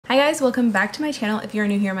Hi guys, welcome back to my channel. If you're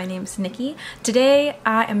new here, my name's Nikki. Today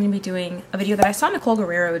I am going to be doing a video that I saw Nicole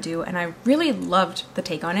Guerriero do and I really loved the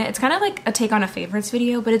take on it. It's kind of like a take on a favorites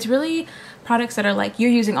video, but it's really products that are like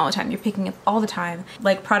you're using all the time, you're picking up all the time,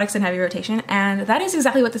 like products in heavy rotation, and that is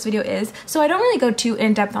exactly what this video is. So I don't really go too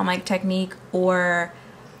in-depth on like technique or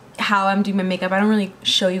how I'm doing my makeup. I don't really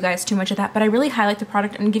show you guys too much of that, but I really highlight the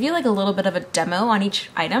product and give you like a little bit of a demo on each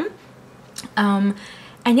item.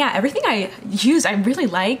 And yeah, everything I use I really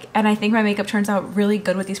like, and I think my makeup turns out really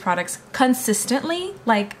good with these products consistently,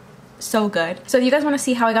 like so good. So if you guys want to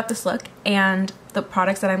see how I got this look and the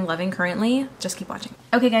products that I'm loving currently, just keep watching.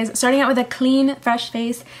 Okay guys, starting out with a clean, fresh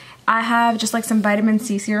face, I have just like some vitamin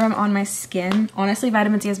C serum on my skin. Honestly,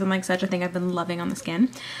 vitamin C has been like such a thing I've been loving on the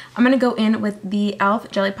skin. I'm gonna go in with the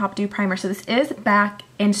e.l.f. Jelly Pop Dew Primer. So this is back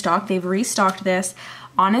in stock. They've restocked this.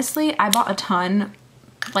 Honestly, I bought a ton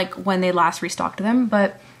like when they last restocked them,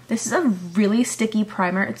 but this is a really sticky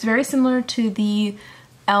primer. It's very similar to the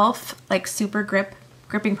e.l.f. like super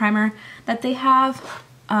gripping primer that they have,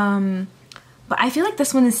 but I feel like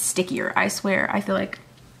this one is stickier, I swear. I feel like,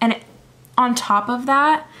 and on top of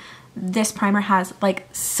that, this primer has like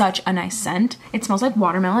such a nice scent. It smells like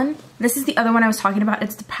watermelon. This is the other one I was talking about.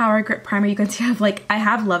 It's the Power Grip Primer. You can see I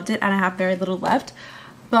have loved it and I have very little left.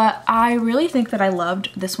 But I really think that I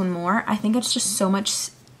loved this one more. I think it's just so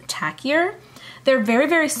much tackier. They're very,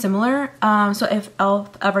 very similar. So if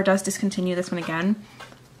e.l.f. ever does discontinue this one again,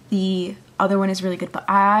 the other one is really good. But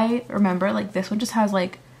I remember like this one just has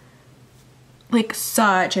like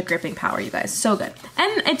such a gripping power, you guys. So good.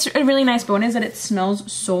 And it's a really nice bonus that it smells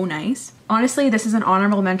so nice. Honestly, this is an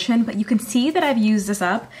honorable mention, but you can see that I've used this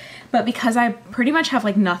up. But because I pretty much have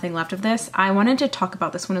like nothing left of this, I wanted to talk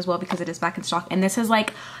about this one as well because it is back in stock. And this is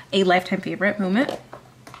like a lifetime favorite moment.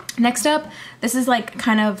 Next up, this is like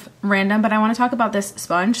kind of random, but I want to talk about this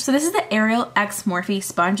sponge. So this is the Ariel X Morphe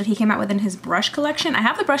sponge that he came out with in his brush collection. I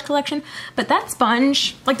have the brush collection, but that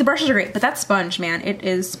sponge, like the brushes are great, but that sponge, man, it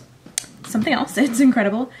is something else. It's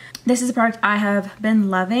incredible. This is a product I have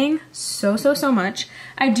been loving so much.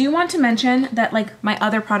 I do want to mention that like my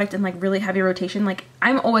other product in like really heavy rotation, like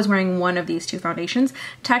I'm always wearing one of these two foundations.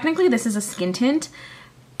 Technically this is a skin tint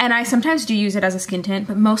and I sometimes do use it as a skin tint,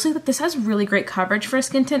 but mostly this has really great coverage for a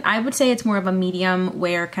skin tint. I would say it's more of a medium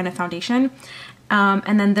wear kind of foundation.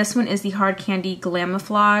 And then this one is the Hard Candy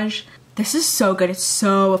Glamophlage. This is so good. It's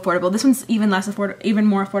so affordable. This one's even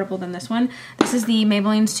more affordable than this one. This is the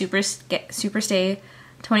Maybelline Super Stay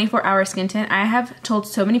 24-hour skin tint. I have told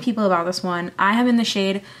so many people about this one. I have in the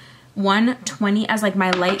shade 120 as like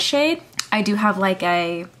my light shade. I do have like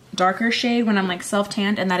a darker shade when I'm like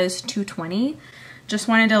self-tanned, and that is 220. Just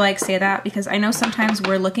wanted to like say that because I know sometimes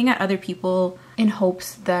we're looking at other people in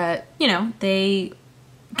hopes that, you know, they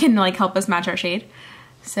can like help us match our shade.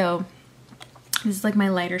 So this is like my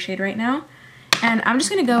lighter shade right now. And I'm just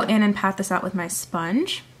gonna go in and pat this out with my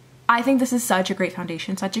sponge. I think this is such a great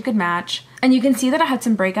foundation, such a good match. And you can see that I had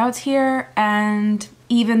some breakouts here, and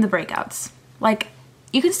even the breakouts, like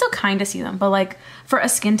you can still kind of see them, but like for a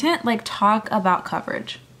skin tint, like talk about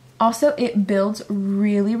coverage. Also, it builds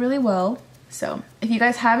really, really well. So if you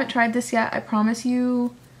guys haven't tried this yet, I promise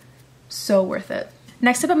you, so worth it.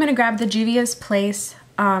 Next up, I'm gonna grab the Juvia's Place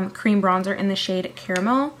cream bronzer in the shade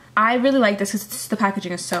Caramel. I really like this because the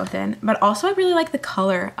packaging is so thin, but also I really like the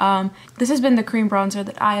color. This has been the cream bronzer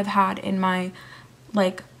that I have had in my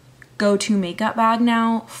like go-to makeup bag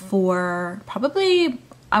now for probably,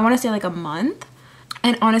 I want to say like a month.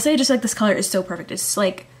 And honestly, I just like this color is so perfect. It's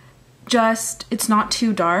like it's not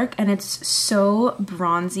too dark and it's so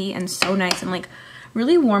bronzy and so nice and like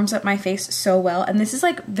really warms up my face so well. And this is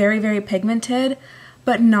like very, very pigmented,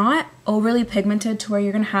 but not overly pigmented to where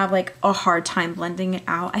you're gonna have like a hard time blending it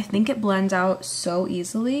out. I think it blends out so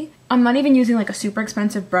easily. I'm not even using like a super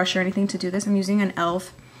expensive brush or anything to do this. I'm using an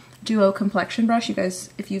e.l.f. Duo Complexion brush. You guys,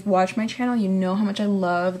 if you've watched my channel, you know how much I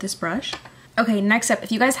love this brush. Okay, next up,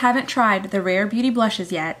 if you guys haven't tried the Rare Beauty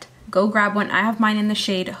blushes yet, go grab one. I have mine in the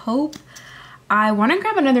shade Hope. I wanna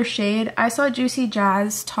grab another shade. I saw Juicy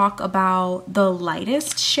Jazz talk about the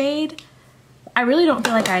lightest shade. I really don't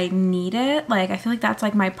feel like I need it. Like, I feel like that's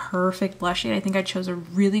like my perfect blush shade. I think I chose a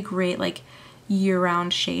really great like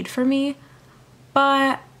year-round shade for me.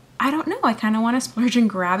 But I don't know, I kind of want to splurge and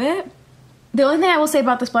grab it. The only thing I will say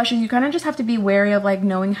about this blush is you kind of just have to be wary of like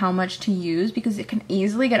knowing how much to use because it can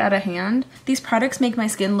easily get out of hand. These products make my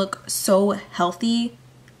skin look so healthy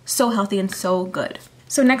and so good.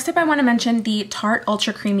 So next up I want to mention the Tarte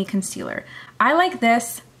Ultra Creamy Concealer. I like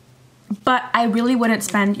this, but I really wouldn't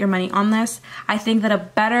spend your money on this. I think that a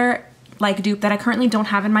better like dupe that I currently don't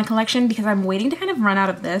have in my collection because I'm waiting to kind of run out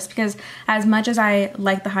of this, because as much as I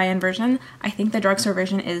like the high-end version, I think the drugstore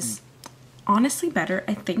version is honestly better,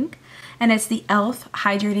 I think. And it's the e.l.f.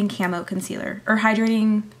 Hydrating Camo Concealer. Or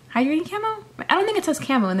hydrating camo? I don't think it says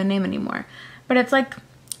camo in the name anymore. But it's like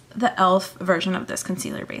the e.l.f. version of this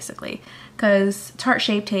concealer, basically. Because Tarte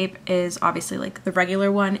Shape Tape is obviously like the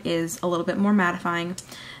regular one is a little bit more mattifying.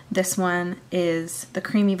 This one is the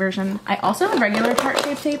creamy version. I also have regular Tarte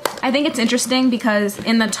Shape Tape. I think it's interesting because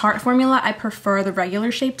in the Tarte formula, I prefer the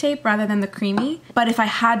regular Shape Tape rather than the creamy. But if I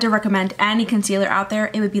had to recommend any concealer out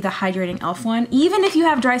there, it would be the Hydrating e.l.f. one. Even if you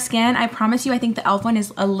have dry skin, I promise you, I think the e.l.f. one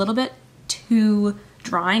is a little bit too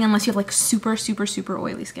drying unless you have like super, super, super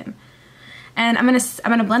oily skin. And I'm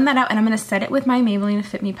gonna blend that out and I'm gonna set it with my Maybelline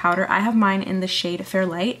Fit Me powder. I have mine in the shade Fair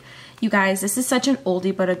Light. You guys, this is such an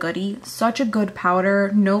oldie but a goodie. Such a good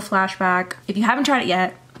powder, no flashback. If you haven't tried it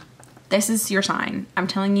yet, this is your sign. I'm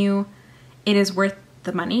telling you, it is worth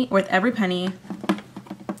the money, worth every penny.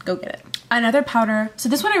 Go get it. Another powder, so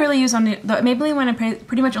this one I really use on the Maybelline one I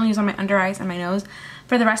pretty much only use on my under eyes and my nose.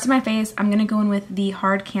 For the rest of my face, I'm gonna go in with the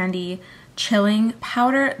Hard Candy Chilling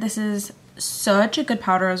Powder. This is such a good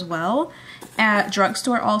powder as well. At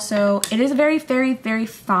drugstore also, it is a very, very, very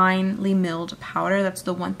finely milled powder. That's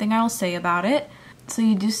the one thing I'll say about it. So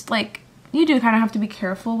you just like, you do kind of have to be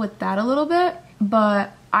careful with that a little bit.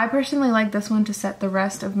 But I personally like this one to set the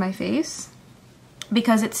rest of my face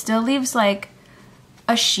because it still leaves like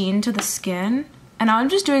a sheen to the skin. And I'm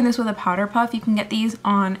just doing this with a powder puff. You can get these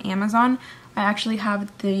on Amazon. I actually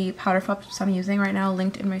have the powder puffs I'm using right now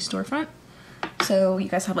linked in my storefront. So you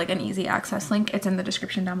guys have like an easy access link. It's in the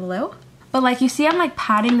description down below. But like you see, I'm like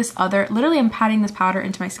patting this literally I'm patting this powder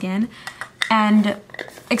into my skin. And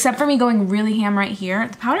except for me going really ham right here,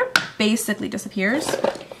 the powder basically disappears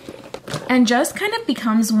and just kind of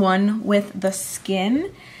becomes one with the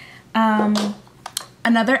skin.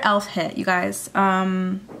 Another e.l.f. hit, you guys.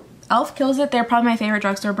 e.l.f. kills it. They're probably my favorite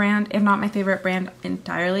drugstore brand, if not my favorite brand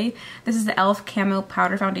entirely. This is the e.l.f. Camo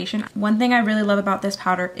Powder Foundation. One thing I really love about this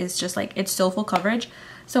powder is just like it's so full coverage.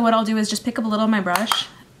 So what I'll do is just pick up a little of my brush,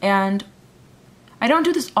 and I don't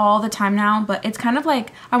do this all the time now, but it's kind of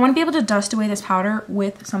like I want to be able to dust away this powder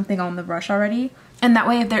with something on the brush already. And that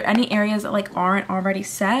way, if there are any areas that like aren't already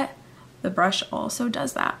set, the brush also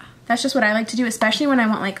does that. That's just what I like to do, especially when I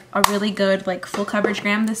want like a really good like full coverage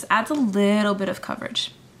gram. This adds a little bit of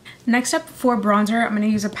coverage. Next up for bronzer, I'm going to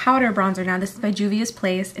use a powder bronzer now. This is by Juvia's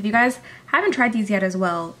Place. If you guys haven't tried these yet as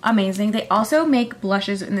well, amazing. They also make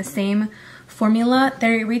blushes in the same formula.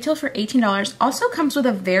 They retail for $18. Also comes with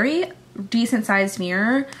a very decent sized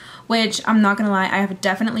mirror, which I'm not going to lie, I have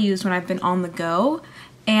definitely used when I've been on the go.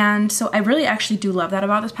 And so I really actually do love that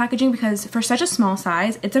about this packaging because for such a small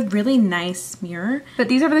size, it's a really nice mirror. But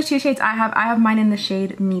these are the two shades I have. I have mine in the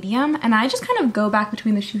shade medium, and I just kind of go back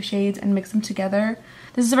between the two shades and mix them together.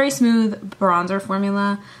 This is a very smooth bronzer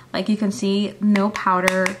formula. Like you can see, no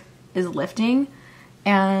powder is lifting,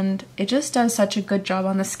 and it just does such a good job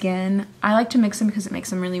on the skin. I like to mix them because it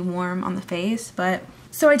makes them really warm on the face, but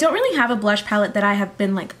so I don't really have a blush palette that I have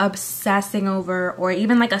been like obsessing over, or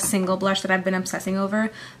even like a single blush that I've been obsessing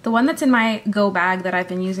over. The one that's in my go bag that I've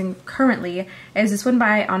been using currently is this one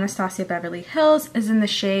by Anastasia Beverly Hills. Is in the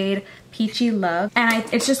shade Peachy Love, and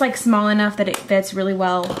it's just like small enough that it fits really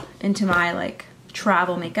well into my like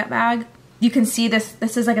travel makeup bag. You can see this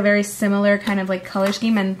is like a very similar kind of like color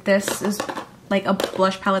scheme, and this is like a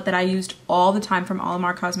blush palette that I used all the time from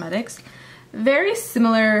Olimar Cosmetics. Very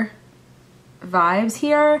similar vibes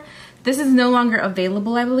here. This is no longer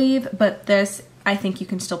available, I believe, but this I think you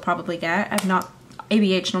can still probably get. I've not,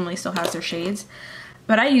 ABH normally still has their shades,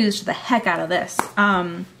 but I used the heck out of this.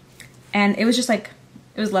 And it was just like,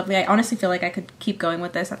 it was lovely. I honestly feel like I could keep going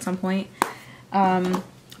with this at some point.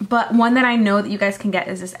 But one that I know that you guys can get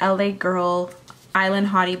is this LA Girl Island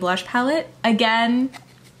Hottie blush palette. Again,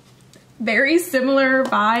 very similar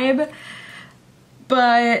vibe.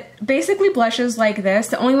 But basically blushes like this,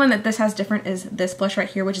 the only one that this has different is this blush right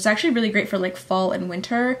here, which is actually really great for like fall and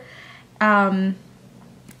winter. I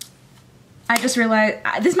just realized,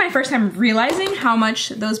 this is my first time realizing how much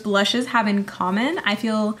those blushes have in common. I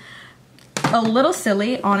feel a little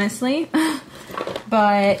silly, honestly.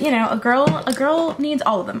 But you know, a girl needs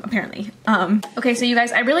all of them apparently. Okay, so you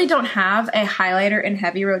guys, I really don't have a highlighter in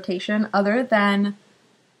heavy rotation other than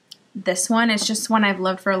this one. It's just one I've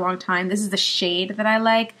loved for a long time. This is the shade that I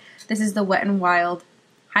like. This is the Wet n Wild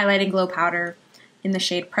Highlighting Glow Powder in the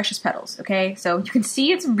shade Precious Petals, okay? So you can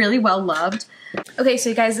see it's really well loved. Okay, so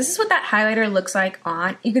you guys, this is what that highlighter looks like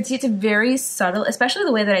on. You can see it's a very subtle, especially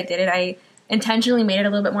the way that I did it. I intentionally made it a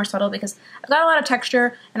little bit more subtle because I've got a lot of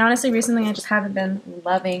texture, and honestly recently I just haven't been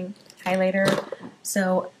loving highlighter.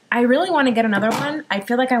 So I really want to get another one. I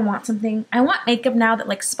feel like I want something, I want makeup now that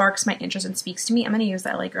like sparks my interest and speaks to me. I'm going to use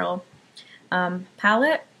the LA Girl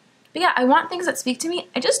palette. But yeah, I want things that speak to me.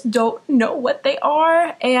 I just don't know what they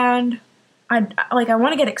are, and I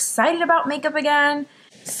want to get excited about makeup again.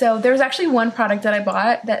 So there's actually one product that I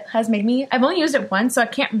bought that has made me, I've only used it once, so I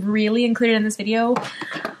can't really include it in this video,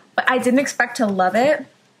 but I didn't expect to love it.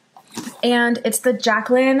 And it's the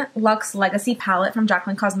Jaclyn Luxe Legacy palette from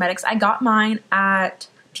Jaclyn Cosmetics. I got mine at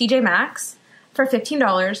TJ Maxx for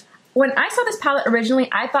 $15. When I saw this palette originally,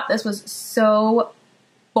 I thought this was so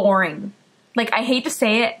boring. Like, I hate to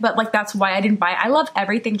say it, but like that's why I didn't buy it. I love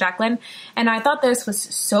everything Jaclyn, and I thought this was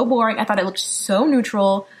so boring. I thought it looked so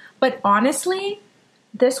neutral, but honestly,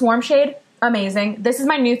 this warm shade, amazing. This is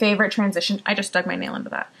my new favorite transition. I just dug my nail into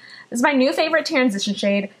that. This is my new favorite transition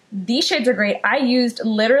shade. These shades are great. I used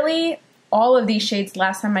literally all of these shades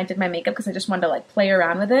last time I did my makeup because I just wanted to like play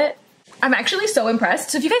around with it. I'm actually so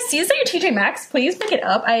impressed. So if you guys see this at your TJ Maxx, please pick it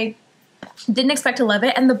up. I didn't expect to love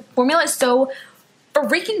it, and the formula is so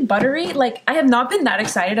freaking buttery. Like, I have not been that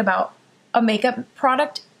excited about a makeup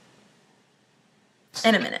product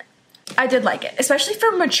in a minute. I did like it, especially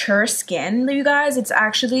for mature skin, you guys. It's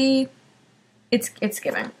actually, it's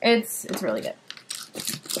giving. It's really good.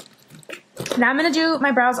 Now I'm gonna do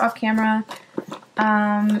my brows off camera.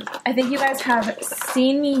 I think you guys have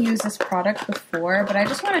seen me use this product before, but I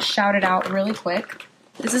just want to shout it out really quick.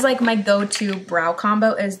 This is like my go-to brow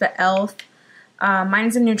combo is the e.l.f. Mine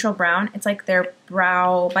is a neutral brown. It's like their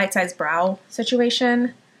brow, bite-sized brow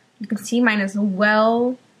situation. You can see mine is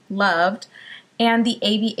well loved. And the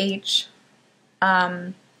ABH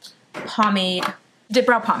pomade, dip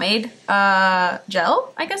brow pomade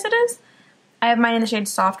gel, I guess it is. I have mine in the shade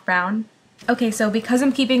soft brown. Okay, so because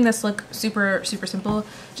I'm keeping this look super simple,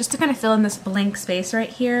 just to kind of fill in this blank space right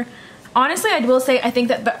here, honestly, I will say I think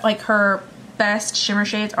that like her best shimmer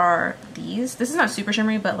shades are these. This is not super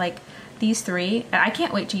shimmery, but like these three. And I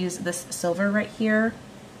can't wait to use this silver right here.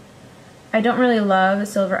 I don't really love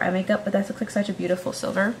silver eye makeup, but that looks like such a beautiful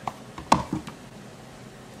silver.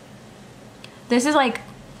 This is like,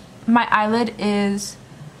 my eyelid is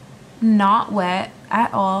not wet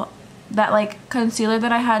at all. That like concealer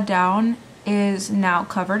that I had down is now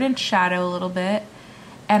covered in shadow a little bit,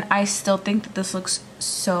 and I still think that this looks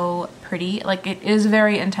so pretty. Like, it is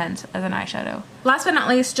very intense as an eyeshadow. Last but not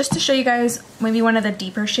least, just to show you guys maybe one of the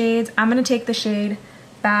deeper shades, I'm gonna take the shade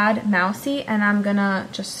Bad Mousy, and I'm gonna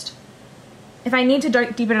just, if I need to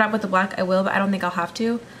deepen it up with the black, I will, but I don't think I'll have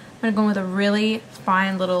to. I'm gonna go in with a really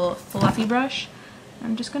fine little fluffy brush.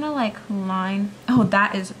 I'm just gonna like line, oh,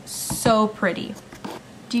 that is so pretty.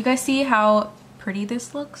 Do you guys see how pretty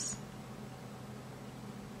this looks?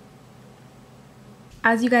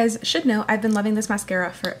 As you guys should know, I've been loving this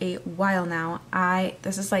mascara for a while now.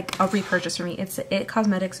 This is like a repurchase for me. It's the It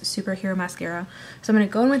Cosmetics Superhero Mascara. So I'm gonna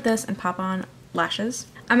go in with this and pop on lashes.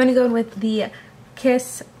 I'm gonna go in with the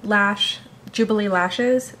Kiss Lash Jubilee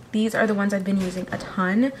Lashes. These are the ones I've been using a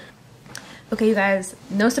ton. Okay, you guys,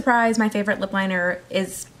 no surprise, my favorite lip liner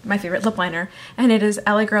is my favorite lip liner, and it is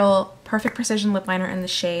LA Girl Perfect Precision Lip Liner in the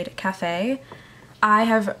shade Cafe. I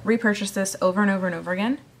have repurchased this over and over and over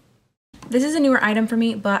again. This is a newer item for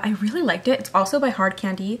me, but I really liked it. It's also by Hard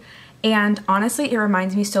Candy, and honestly, it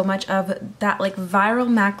reminds me so much of that like viral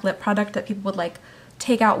MAC lip product that people would like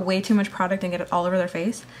take out way too much product and get it all over their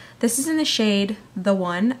face. This is in the shade The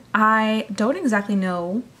One. I don't exactly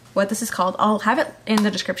know what this is called. I'll have it in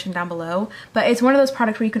the description down below, but it's one of those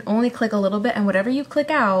products where you can only click a little bit, and whatever you click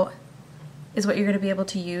out is what you're going to be able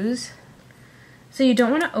to use. So you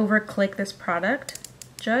don't want to over click this product.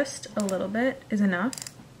 Just a little bit is enough.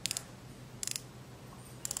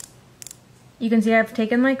 You can see I've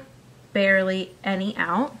taken like barely any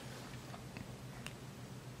out.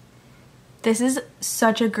 This is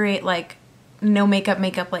such a great like no makeup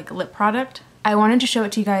like lip product. I wanted to show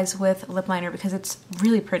it to you guys with lip liner because it's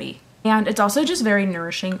really pretty. And it's also just very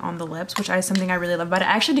nourishing on the lips, which is something I really love about it.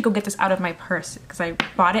 I actually did go get this out of my purse because I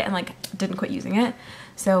bought it and like didn't quit using it.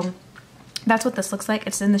 So that's what this looks like.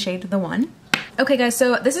 It's in the shade The One. Okay guys,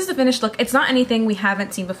 so this is the finished look. It's not anything we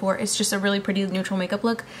haven't seen before. It's just a really pretty neutral makeup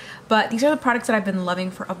look. But these are the products that I've been loving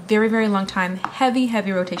for a very long time.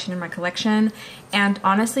 Heavy rotation in my collection. And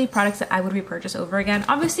honestly, products that I would repurchase over again.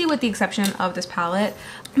 Obviously with the exception of this palette.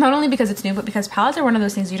 Not only because it's new, but because palettes are one of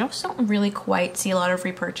those things you just don't really quite see a lot of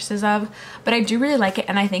repurchases of. But I do really like it,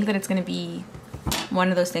 and I think that it's going to be one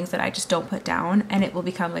of those things that I just don't put down. And it will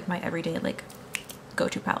become like my everyday like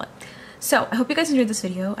go-to palette. So I hope you guys enjoyed this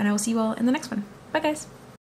video, and I will see you all in the next one. Bye guys.